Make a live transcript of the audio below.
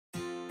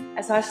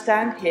As I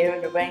stand here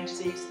and arrange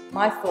these,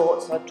 my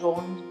thoughts are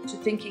drawn to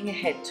thinking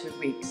ahead 2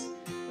 weeks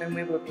when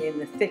we will be in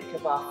the thick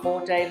of our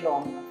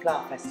 4-day-long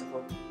flower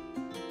festival.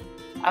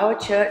 Our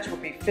church will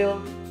be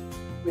filled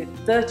with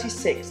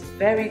 36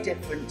 very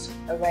different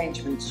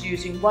arrangements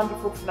using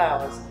wonderful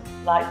flowers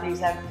like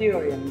these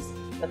anthuriums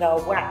that are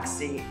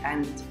waxy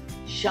and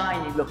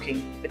shiny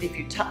looking, but if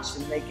you touch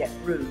them they get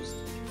bruised.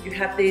 You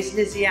have these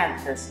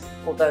lisianthus,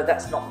 although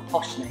that's not the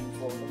posh name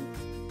for them.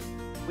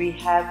 We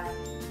have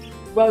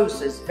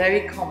roses,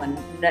 very common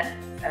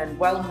and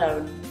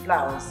well-known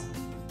flowers.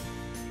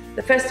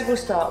 The festival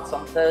starts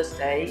on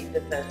Thursday the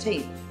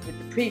 13th with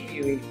the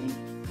preview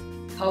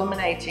evening,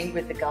 culminating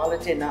with the gala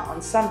dinner on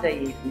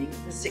Sunday evening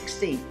the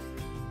 16th.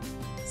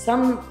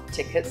 Some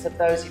tickets of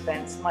those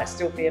events might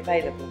still be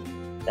available.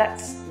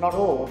 That's not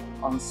all.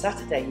 On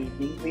Saturday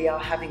evening we are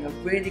having a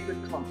really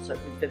good concert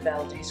with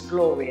Vivaldi's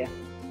Gloria.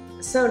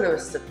 The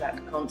soloist of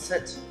that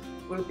concert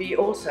will be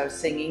also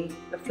singing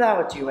the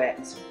flower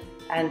duet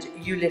and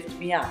You Lift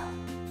Me Up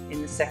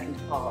in the second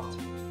part.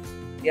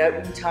 The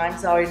opening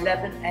times are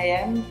 11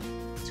 AM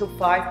till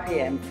 5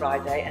 PM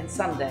Friday and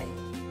Sunday,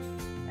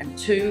 and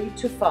 2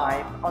 to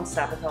 5 on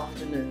Sabbath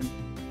afternoon.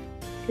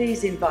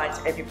 Please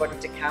invite everybody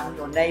to come,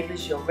 your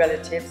neighbours, your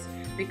relatives,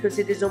 because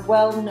it is a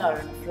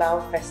well-known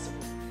flower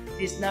festival.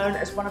 It is known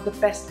as one of the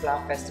best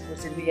flower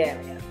festivals in the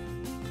area.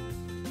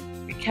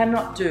 We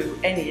cannot do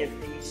any of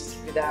these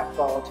without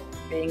God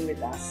being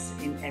with us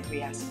in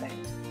every aspect.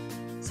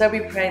 So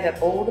we pray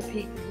that all the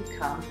people who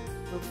come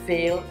will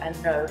feel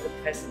and know the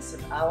presence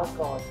of our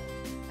God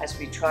as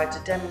we try to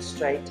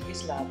demonstrate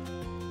His love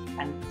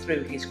and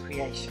through His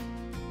creation.